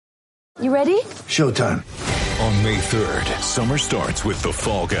You ready? Showtime. On May 3rd, summer starts with The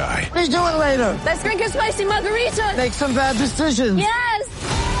Fall Guy. Let's do it later. Let's drink a spicy margarita. Make some bad decisions. Yes.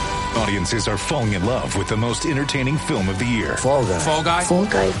 Audiences are falling in love with the most entertaining film of the year. Fall Guy. Fall Guy? Fall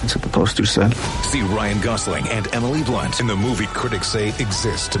Guy. That's what the poster said. See Ryan Gosling and Emily Blunt in the movie critics say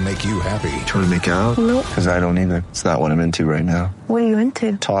exists to make you happy. Trying to make it out? Nope. Because I don't either. It's not what I'm into right now. What are you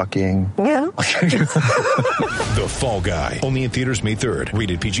into? Talking. Yeah. The Fall Guy. Only in theaters May 3rd.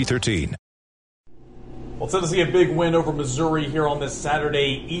 Rated PG-13. Well, Tennessee a big win over Missouri here on this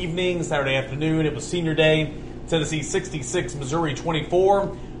Saturday evening, Saturday afternoon. It was senior day. Tennessee 66, Missouri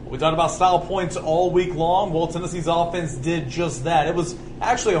 24. We talked about style points all week long. Well, Tennessee's offense did just that. It was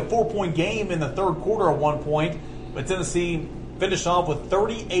actually a 4-point game in the third quarter at one point, but Tennessee finished off with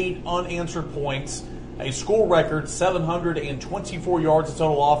 38 unanswered points, a school record 724 yards of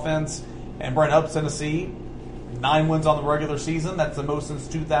total offense, and Brent helps Tennessee 9 wins on the regular season. That's the most since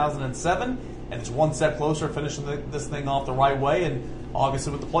 2007, and it's one step closer to finishing this thing off the right way, and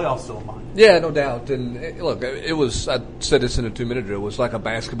obviously with the playoffs still in mind. Yeah, no doubt. And look, it was, I said this in a 2-minute drill, it was like a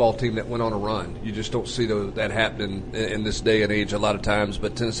basketball team that went on a run. You just don't see that happening in this day and age a lot of times.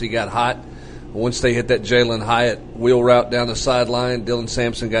 But Tennessee got hot. Once they hit that Jalen Hyatt wheel route down the sideline, Dylan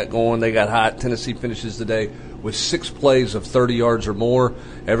Sampson got going, they got hot. Tennessee finishes the day with 6 plays of 30 yards or more.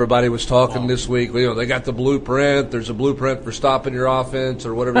 Everybody was talking this week, they got the blueprint. There's a blueprint for stopping your offense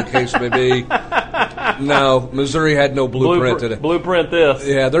or whatever the case may be. No, Missouri had no blueprint today. Blueprint this.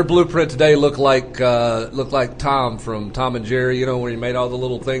 Yeah, their blueprint today looked like Tom from Tom and Jerry, where he made all the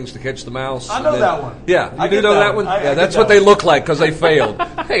little things to catch the mouse. I know that one. Yeah, I you know that one? Yeah, that's what they look like because they failed.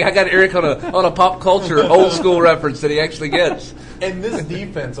 Hey, I got Eric on a pop culture old school reference that he actually gets. And this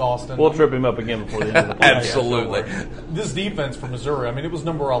defense, Austin. We'll trip him up again before the end of the play. Absolutely. This defense for Missouri, it was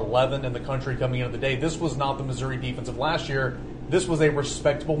number 11 in the country coming into the day. This was not the Missouri defense of last year. This was a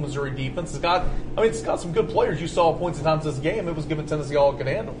respectable Missouri defense. It's got some good players. You saw points in times this game. It was giving Tennessee all it could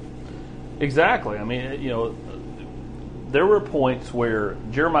handle. Exactly. There were points where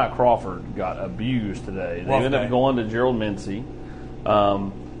Jeremiah Crawford got abused today. They ended up going to Gerald Mincy.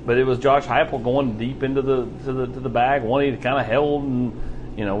 But it was Josh Heupel going deep into the bag. One he kind of held,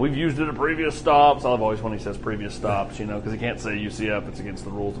 and we've used it at previous stops. I love always when he says previous stops, because he can't say UCF. It's against the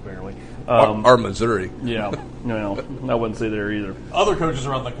rules apparently. Or Missouri. Yeah, I wouldn't say there either. Other coaches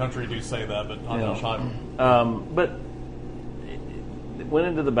around the country do say that, but not Josh Heupel. But it went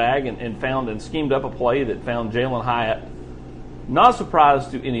into the bag and found and schemed up a play that found Jalen Hyatt. Not a surprise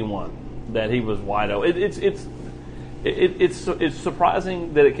to anyone that he was wide open. It's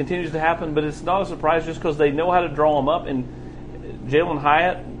surprising that it continues to happen, but it's not a surprise just because they know how to draw him up. And Jalen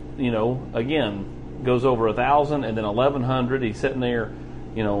Hyatt, again, goes over 1,000 and then 1,100. He's sitting there,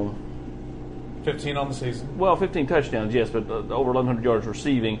 15 on the season. Well, 15 touchdowns, yes, but over 1,100 yards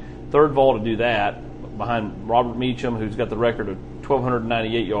receiving. Third of all to do that, behind Robert Meacham, who's got the record of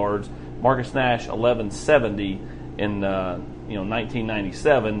 1,298 yards. Marcus Nash, 1,170 in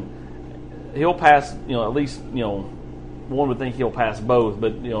 1997. He'll pass, at least, one would think he'll pass both,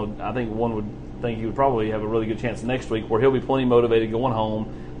 but I think one would think he would probably have a really good chance next week, where he'll be plenty motivated going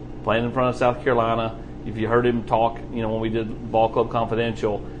home, playing in front of South Carolina. If you heard him talk, when we did Ball Club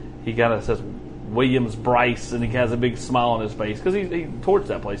Confidential, he kind of says Williams Bryce, and he has a big smile on his face because he torched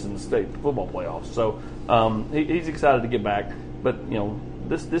that place in the state football playoffs. So he's excited to get back. But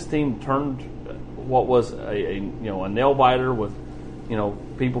this team turned what was a nail biter with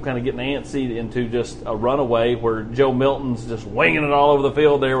people kind of getting antsy into just a runaway where Joe Milton's just winging it all over the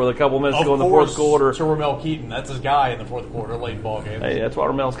field there with a couple minutes to go in the fourth quarter. To Ramel Keaton. That's his guy in the fourth quarter, late in ball game. Hey, that's why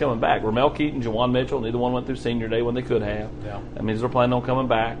Ramel's coming back. Ramel Keaton, Jawan Mitchell, neither one went through senior day when they could have. Yeah. That means they're planning on coming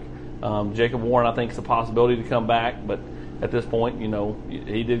back. Jacob Warren, I think, is a possibility to come back, but at this point,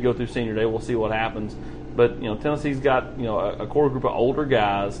 he did go through senior day. We'll see what happens. But, Tennessee's got, a core group of older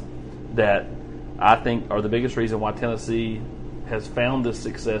guys that I think are the biggest reason why Tennessee has found this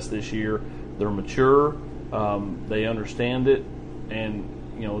success this year. They're mature, they understand it, and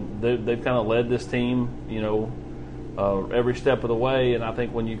they've kind of led this team, every step of the way. And I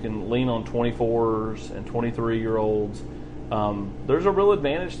think when you can lean on 24s and 23-year-olds, there's a real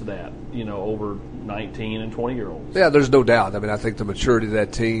advantage to that, over 19 and 20-year-olds. Yeah, there's no doubt. I think the maturity of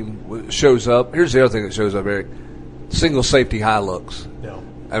that team shows up. Here's the other thing that shows up, Eric: single safety high looks. No.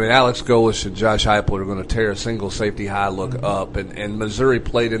 Alex Golesh and Josh Heupel are going to tear a single safety high look up, and Missouri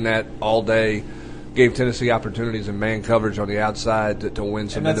played in that all day, gave Tennessee opportunities in man coverage on the outside to win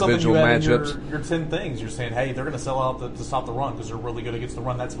some individual matchups. Your 10 things, you're saying, hey, they're going to sell out to stop the run because they're really good against the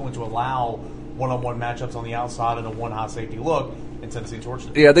run. That's going to allow one-on-one matchups on the outside and a one high safety look. and Tennessee torched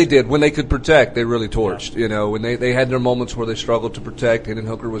it. Yeah, they did. When they could protect, they really torched. You know, when they had their moments where they struggled to protect. Hendon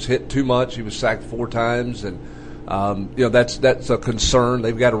Hooker was hit too much. He was sacked 4 times, and you know, that's a concern.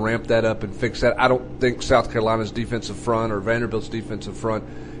 They've got to ramp that up and fix that. I don't think South Carolina's defensive front or Vanderbilt's defensive front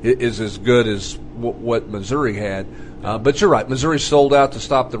is as good as what Missouri had. But you're right. Missouri sold out to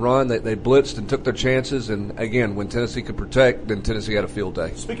stop the run. They blitzed and took their chances. And, again, when Tennessee could protect, then Tennessee had a field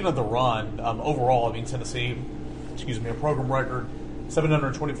day. Speaking of the run, overall, I mean, Tennessee, a program record,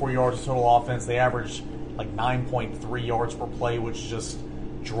 724 yards of total offense. They averaged like 9.3 yards per play, which is just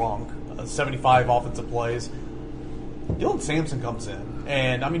drunk. 75 offensive plays. Dylan Sampson comes in.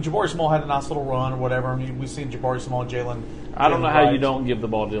 And, I mean, Jabari Small had a nice little run or whatever. I mean, we've seen Jabari Small and Jalen. I don't know how you don't give the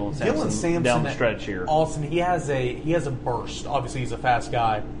ball to Dylan Sampson down the stretch here. Austin, he has a burst. Obviously, he's a fast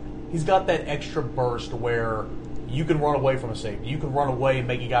guy. He's got that extra burst where you can run away from a safety. You can run away and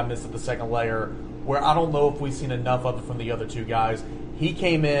make a guy miss at the second layer, where I don't know if we've seen enough of it from the other two guys. He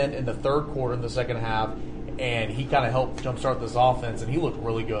came in the third quarter in the second half, and he kind of helped jumpstart this offense, and he looked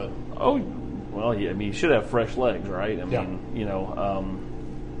really good. Oh, well, yeah, I mean, he should have fresh legs, right? I mean, you know,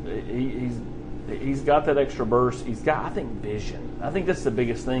 he's got that extra burst. He's got, I think, vision. I think that's the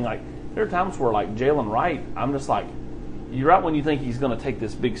biggest thing. Like, there are times where, like, Jalen Wright, I'm just like, you're right when you think he's going to take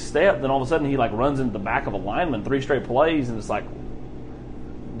this big step, then all of a sudden he, like, runs into the back of a lineman 3 straight plays, and it's like,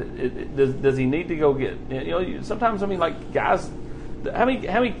 does he need to go get, you know, sometimes, I mean, like, guys, how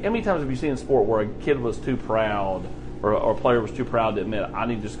many times have you seen in sport where a kid was too proud or a player was too proud to admit, I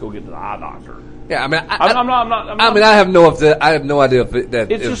need to just go get to the eye doctor? Yeah, I mean, I have no idea if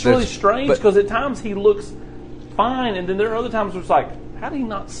that. It's just really strange because at times he looks fine, and then there are other times where it's like, how do you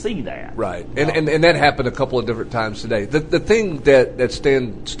not see that? Right, and that happened a couple of different times today. The thing that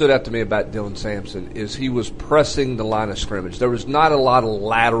stood out to me about Dylan Sampson is he was pressing the line of scrimmage. There was not a lot of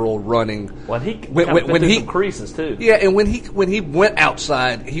lateral running. Well, he when he creases too. Yeah, and when he went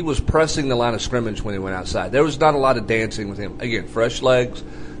outside, he was pressing the line of scrimmage when he went outside. There was not a lot of dancing with him. Again, fresh legs.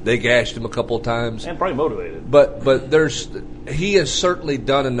 They gashed him a couple of times. And probably motivated. But he has certainly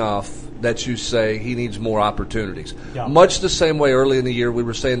done enough that you say he needs more opportunities. Yeah. Much the same way early in the year we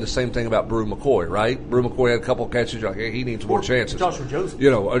were saying the same thing about Brew McCoy, right? Brew McCoy had a couple of catches. You're like, hey, he needs more chances. Joshua Joseph.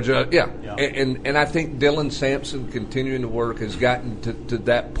 You know, yeah. And I think Dylan Sampson continuing to work has gotten to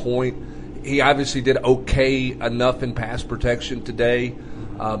that point. He obviously did okay enough in pass protection today.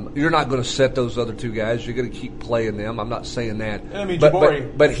 You're not going to set those other two guys. You're going to keep playing them. I'm not saying that. I mean, but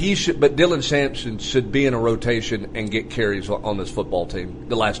Dylan Sampson should be in a rotation and get carries on this football team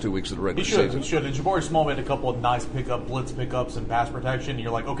the last 2 weeks of the regular season. He should. And Jabari Small made a couple of nice blitz pickups and pass protection. And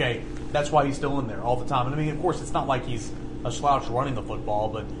you're like, okay, that's why he's still in there all the time. And I mean, of course, it's not like he's a slouch running the football,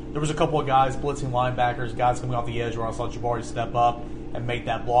 but there was a couple of guys blitzing linebackers, guys coming off the edge where I saw Jabari step up and make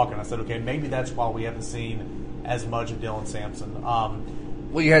that block. And I said, okay, maybe that's why we haven't seen as much of Dylan Sampson.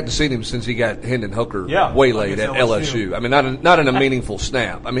 Well, you hadn't seen him since he got Hendon Hooker waylaid at LSU. I mean, not in a meaningful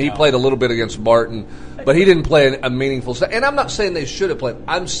snap. I mean, he played a little bit against Barton, but he didn't play a meaningful snap. And I'm not saying they should have played.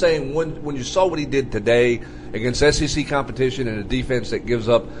 I'm saying when you saw what he did today against SEC competition and a defense that gives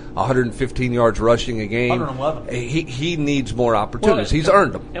up 115 yards rushing a game, 111. He needs more opportunities. He's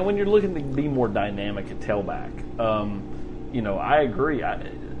earned them. And when you're looking to be more dynamic at tailback, you know, I agree.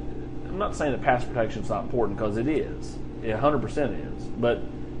 I'm not saying that pass protection is not important because it is. It 100% is, but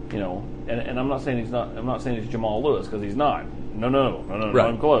you know, and I'm not saying he's not. I'm not saying he's Jamal Lewis because he's not. No, right. Not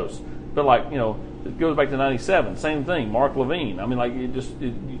even close. But like, you know, it goes back to '97. Same thing. Mark Levine. I mean, like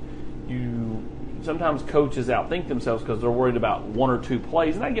you sometimes coaches outthink themselves because they're worried about 1 or 2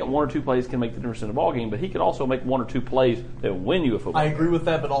 plays, and I get 1 or 2 plays can make the difference in a ball game. But he could also make 1 or 2 plays that win you a football game. I agree with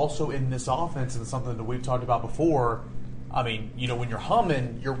that, but also in this offense, and something that we've talked about before. I mean, you know, when you're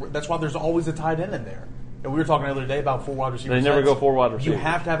humming, that's why there's always a tight end in there. And we were talking the other day about 4 wide receivers. They never go 4 wide receivers. You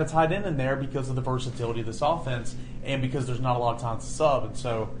have to have a tight end in there because of the versatility of this offense and because there's not a lot of time to sub. And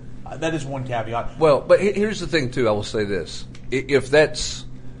so that is one caveat. Well, but here's the thing, too. I will say this. If that's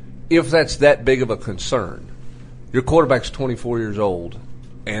that big of a concern, your quarterback's 24 years old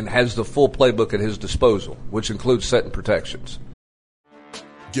and has the full playbook at his disposal, which includes setting protections.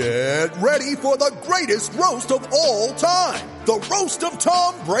 Get ready for the greatest roast of all time, the Roast of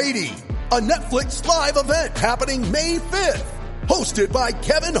Tom Brady, a Netflix live event happening May 5th. Hosted by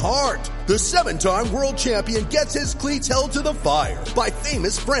Kevin Hart, the 7-time world champion gets his cleats held to the fire by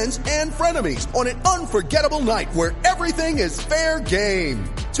famous friends and frenemies on an unforgettable night where everything is fair game.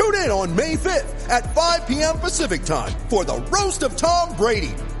 Tune in on May 5th at 5 p.m. Pacific time for the Roast of Tom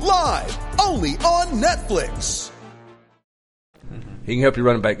Brady, live only on Netflix. He can help your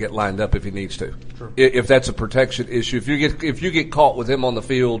running back get lined up if he needs to. Sure. If that's a protection issue, if you get caught with him on the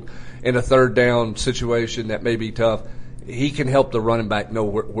field in a third down situation, that may be tough. he can help the running back know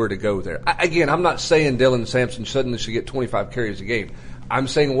where to go there. Again, I'm not saying Dylan Sampson suddenly should get 25 carries a game. I'm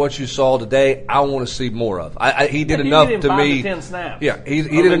saying what you saw today, I want to see more of. He did enough to 5 me. to 10 snaps. Yeah, he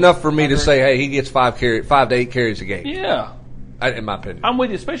did enough for me to say, hey, he gets 5 to 8 carries a game. Yeah. In my opinion. I'm with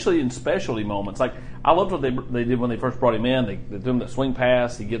you, especially in specialty moments. Like, I loved what they did when they first brought him in. They threw him that swing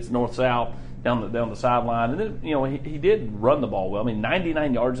pass. He gets north-south down the sideline. And then, he did run the ball well. I mean,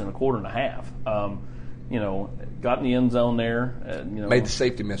 99 yards in a quarter and a half. Got in the end zone there. Made the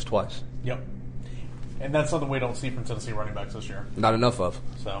safety miss twice. Yep. And that's something we don't see from Tennessee running backs this year. Not enough of.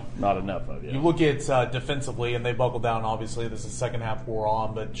 So not enough of. Yeah. You look at defensively, and they buckled down. Obviously, this is the second half wore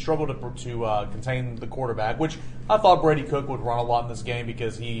on, but struggled to contain the quarterback, which I thought Brady Cook would run a lot in this game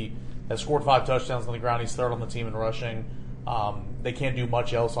because he has scored 5 touchdowns on the ground. He's third on the team in rushing. They can't do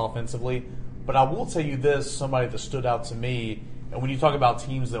much else offensively. But I will tell you this: somebody that stood out to me, and when you talk about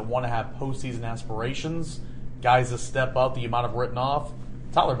teams that want to have postseason aspirations, guys that step up that you might have written off,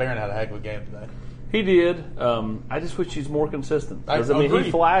 Tyler Barron had a heck of a game today. He did. I just wish he's more consistent. I mean, agree.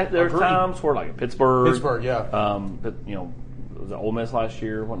 he flies. There are times where, like at Pittsburgh, yeah. But was it Ole Miss last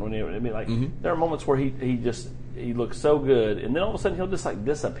year? There are moments where he looks so good, and then all of a sudden he'll just like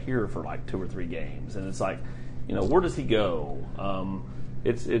disappear for like 2 or 3 games, and it's like, where does he go?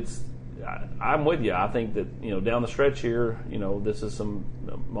 I'm with you. I think that down the stretch here, this is some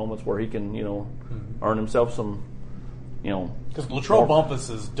moments where he can earn himself some. Because Latrell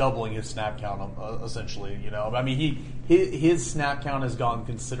Bumpus is doubling his snap count, essentially. I mean, his snap count has gone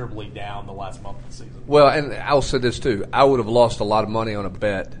considerably down the last month of the season. Well, and I'll say this too: I would have lost a lot of money on a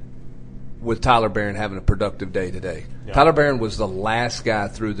bet with Tyler Barron having a productive day today. Yeah. Tyler Barron was the last guy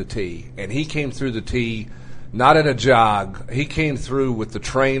through the tee, and he came through the tee not in a jog. He came through with the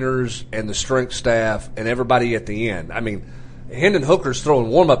trainers and the strength staff and everybody at the end. I mean, Hendon Hooker's throwing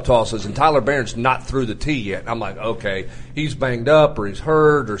warm-up tosses, and Tyler Barron's not through the tee yet. I'm like, okay, he's banged up or he's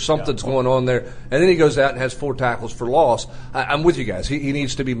hurt or something's going on there. And then he goes out and has 4 tackles for loss. I'm with you guys. He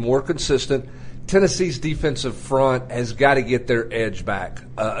needs to be more consistent. Tennessee's defensive front has got to get their edge back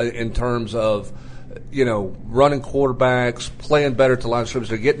in terms of, running quarterbacks, playing better at the line of scrimmage.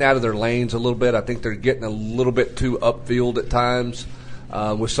 They're getting out of their lanes a little bit. I think they're getting a little bit too upfield at times.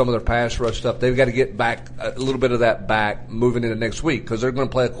 With some of their pass rush stuff. They've got to get back a little bit of that back moving into next week because they're going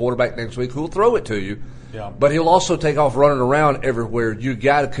to play a quarterback next week who will throw it to you. Yeah. But he'll also take off running around everywhere. You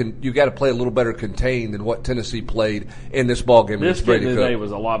got to play a little better contained than what Tennessee played in this ball game. This kid today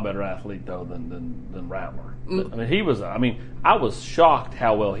was a lot better athlete though than Rattler. I mean, he was. I mean, I was shocked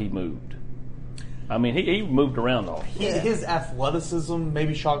how well he moved. I mean, he moved around all. His athleticism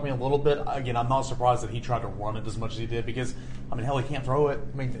maybe shocked me a little bit. Again, I'm not surprised that he tried to run it as much as he did because, I mean, hell, he can't throw it.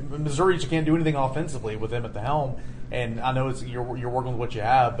 I mean, Missouri just can't do anything offensively with him at the helm. And I know you're working with what you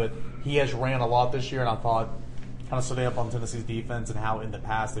have, but he has ran a lot this year, and I thought kind of setting up on Tennessee's defense and how in the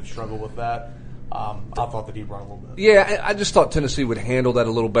past they've struggled with that. I thought that he'd run a little bit. Yeah, I just thought Tennessee would handle that a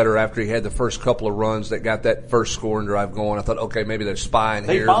little better after he had the first couple of runs that got that first scoring drive going. I thought, okay, maybe they're spying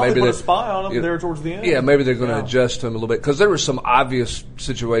here. Maybe put a spy on him there towards the end. Yeah, maybe they're going to adjust to him a little bit because there were some obvious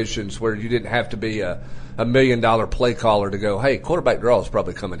situations where you didn't have to be a $1 million play caller to go, hey, quarterback draw is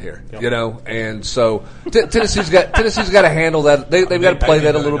probably coming here, and so Tennessee's got to handle that. They've got to play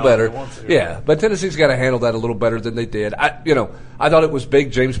that a little better. Yeah, but Tennessee's got to handle that a little better than they did. I thought it was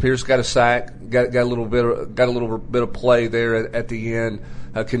big. James Pierce got a sack, got a little bit of play there at the end.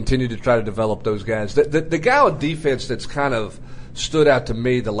 Continued to try to develop those guys. The guy on defense that's kind of stood out to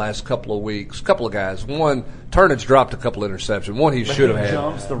me the last couple of weeks. Couple of guys. One, Turnage dropped a couple interceptions. One he should have had.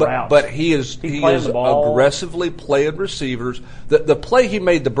 Jumps the route. But he is aggressively playing receivers. The play he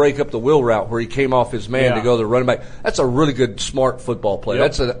made to break up the wheel route where he came off his man to go to the running back. That's a really good, smart football play.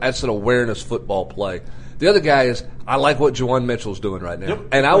 Yep. That's an awareness football play. The other guy is, I like what Juwan Mitchell's doing right now. Yep.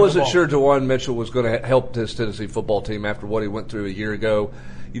 And I wasn't sure Juwan Mitchell was going to help this Tennessee football team after what he went through a year ago.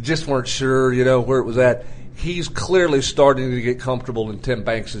 You just weren't sure, where it was at. He's clearly starting to get comfortable in Tim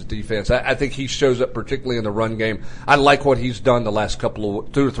Banks' defense. I think he shows up particularly in the run game. I like what he's done the last 2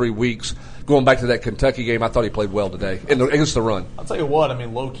 or 3 weeks. Going back to that Kentucky game, I thought he played well today against the run. I'll tell you what, I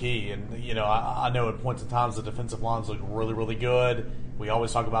mean, low key, and I know at points in times the defensive lines look really, really good. We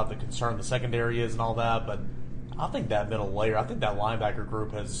always talk about the concern the secondary is and all that, but I think that middle layer, I think that linebacker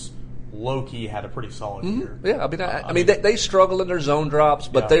group has low-key had a pretty solid year. Yeah, I mean, they struggle in their zone drops,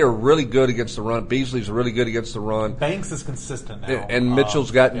 but they are really good against the run. Beasley's really good against the run. Banks is consistent now. And Mitchell's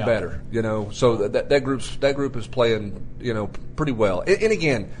gotten better, so that group is playing, pretty well. And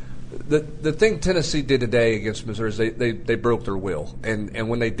again, the thing Tennessee did today against Missouri is they broke their will. And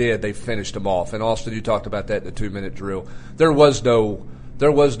when they did, they finished them off. And Austin, you talked about that in the 2-minute drill. There was no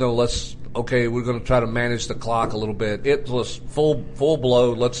okay, we're going to try to manage the clock a little bit. It was full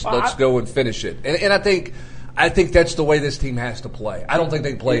blow. Let's go and finish it. And I think that's the way this team has to play. I don't think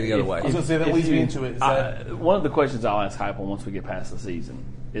they can play the other way. I was going to say, that leads me into it. One of the questions I'll ask Heupel once we get past the season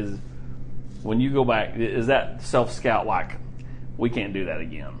is, when you go back, is that self-scout like, we can't do that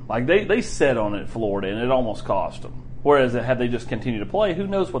again? Like, they set on it at Florida, and it almost cost them. Whereas had they just continued to play, who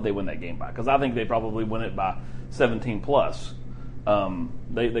knows what they win that game by? Because I think they probably win it by 17 plus.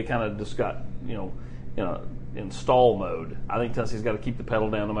 They kind of just got, in stall mode. I think Tennessee's got to keep the pedal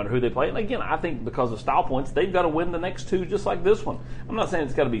down no matter who they play. And again, I think because of style points, they've got to win the next two just like this one. I'm not saying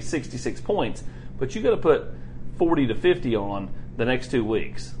it's got to be 66 points, but you got to put 40 to 50 on the next 2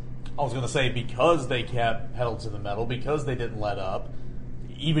 weeks. I was going to say, because they kept pedal to the metal, because they didn't let up,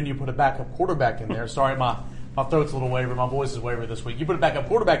 even you put a backup quarterback in there. Sorry, my throat's a little wavery. My voice is wavery this week. You put a backup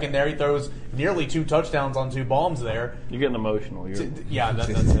quarterback in there, he throws nearly 2 touchdowns on 2 bombs there. You're getting emotional. That's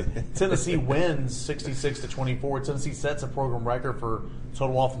it. Tennessee wins 66-24. Tennessee sets a program record for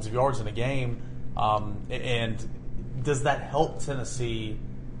total offensive yards in a game. And does that help Tennessee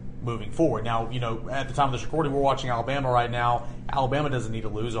moving forward? Now, at the time of this recording, we're watching Alabama right now. Alabama doesn't need to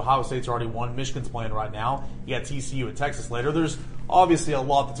lose. Ohio State's already won. Michigan's playing right now. You got TCU at Texas later. There's obviously a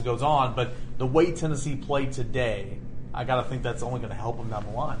lot that goes on, but the way Tennessee played today, I got to think that's only going to help them down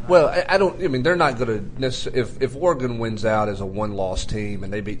the line. Right? Well, they're not going to necessarily. If Oregon wins out as a one-loss team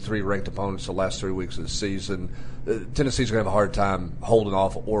and they beat 3 ranked opponents the last 3 weeks of the season, Tennessee's going to have a hard time holding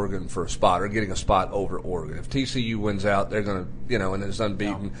off Oregon for a spot or getting a spot over Oregon. If TCU wins out, they're going to, and it's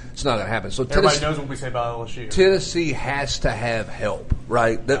unbeaten. No. It's not going to happen. So everybody knows what we say about LSU. Tennessee has to have help,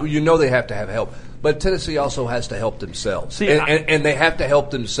 right? Yeah. They have to have help. But Tennessee also has to help themselves. And they have to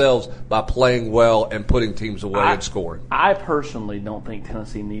help themselves by playing well and putting teams away and scoring. I personally don't think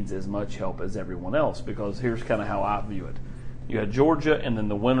Tennessee needs as much help as everyone else, because here's kind of how I view it. You had Georgia and then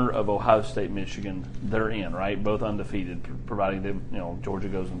the winner of Ohio State, Michigan. They're in, right? Both undefeated, providing them, Georgia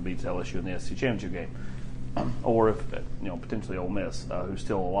goes and beats LSU in the SEC championship game. Or if, potentially Ole Miss, who's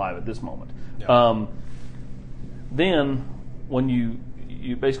still alive at this moment. Yeah. Then when you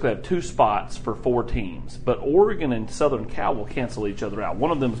basically have 2 spots for 4 teams, but Oregon and Southern Cal will cancel each other out.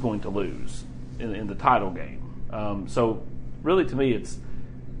 One of them is going to lose in the title game. So really, to me, it's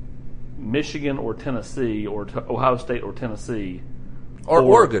Michigan or Tennessee, or Ohio State or Tennessee, or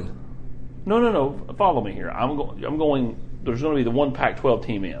Oregon. No. Follow me here. I'm going. There's going to be the one Pac-12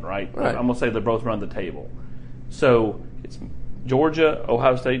 team in, right? I'm going to say they're both around the table. So it's Georgia,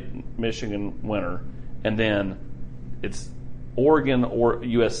 Ohio State, Michigan winner, and then it's Oregon or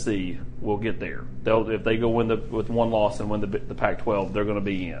USC will get there. If they go with one loss and win the Pac-12, they're going to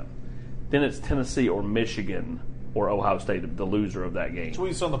be in. Then it's Tennessee or Michigan or Ohio State, the loser of that game. That's what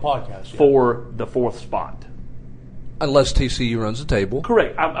you saw on the podcast. Yeah. For the 4th spot. Unless TCU runs the table.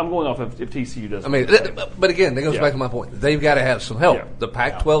 Correct. I'm going off if TCU doesn't. But again, that goes back to my point. They've got to have some help. Yeah. The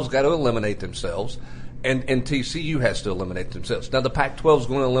Pac-12's got to eliminate themselves, and TCU has to eliminate themselves. Now, the Pac-12 is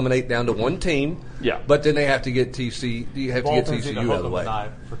going to eliminate down to 1 team. Yeah. But then they have to get TCU. You have to get TCU out of the way.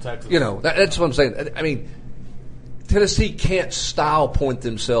 For Texas. That's what I'm saying. Tennessee can't style point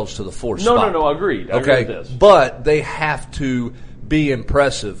themselves to the 4th spot. No, agreed. I agree with this. But they have to be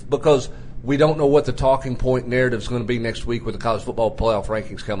impressive, because we don't know what the talking point narrative is going to be next week when the college football playoff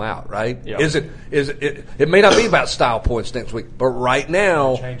rankings come out, right? Yeah. It may not be about style points next week, but right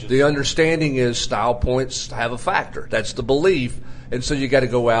now the understanding is style points have a factor. That's the belief, and so you got to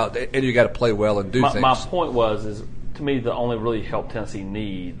go out and you got to play well and do things. My point is, to me, the only really help Tennessee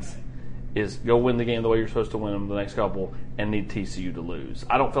needs is go win the game the way you're supposed to win them the next couple, and need TCU to lose.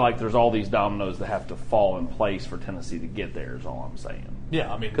 I don't feel like there's all these dominoes that have to fall in place for Tennessee to get there, is all I'm saying.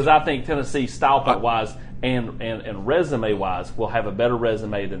 Yeah, because I think Tennessee, style point-wise and resume-wise, will have a better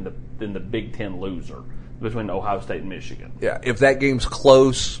resume than the Big Ten loser between Ohio State and Michigan. Yeah, if that game's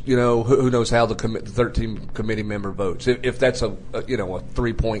close, who knows how the 13 committee member votes. If that's a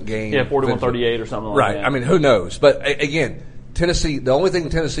 3-point game. Yeah, 41-38 or something like that. Right, who knows? But again, Tennessee, the only thing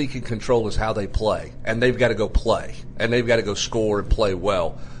Tennessee can control is how they play, and they've got to go play, and they've got to go score and play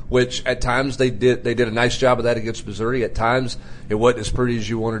well. Which at times they did a nice job of that against Missouri. At times it wasn't as pretty as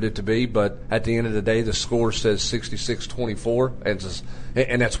you wanted it to be, but at the end of the day, the score says 66-24,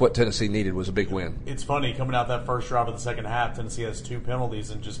 and that's what Tennessee needed, was a big win. It's funny, coming out that first drive of the second half, Tennessee has 2 penalties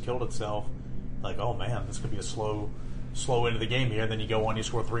and just killed itself. Like, oh man, this could be a slow end of the game here. And then you go on, you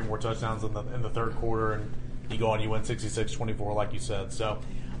score 3 more touchdowns in the third quarter, and you go on, you win 66-24, like you said. So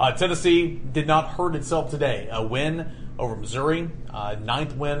Tennessee did not hurt itself today. A win over Missouri,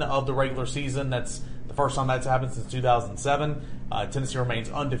 9th win of the regular season. That's the first time that's happened since 2007. Tennessee remains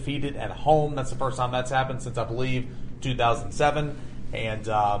undefeated at home. That's the first time that's happened since, I believe, 2007. And,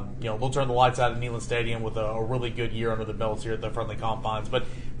 they'll turn the lights out at Neyland Stadium with a really good year under the belts here at the Friendly Confines. But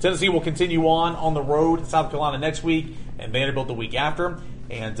Tennessee will continue on the road to South Carolina next week and Vanderbilt the week after.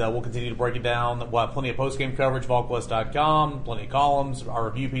 And we'll continue to break it down. We'll have plenty of post-game coverage, VolQuest.com, plenty of columns, our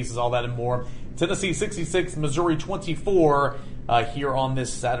review pieces, all that and more. Tennessee 66, Missouri 24 here on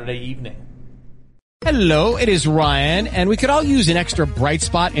this Saturday evening. Hello, it is Ryan, and we could all use an extra bright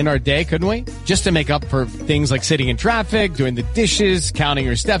spot in our day, couldn't we? Just to make up for things like sitting in traffic, doing the dishes, counting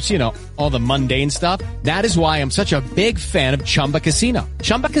your steps, all the mundane stuff. That is why I'm such a big fan of Chumba Casino.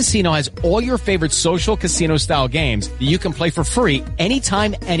 Chumba Casino has all your favorite social casino-style games that you can play for free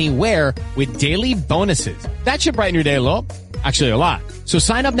anytime, anywhere with daily bonuses. That should brighten your day a little. Actually, a lot. So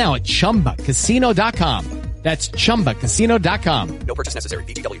sign up now at ChumbaCasino.com. That's ChumbaCasino.com. No purchase necessary.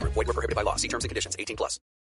 VGW Group. Void where prohibited by law. See terms and conditions. 18+.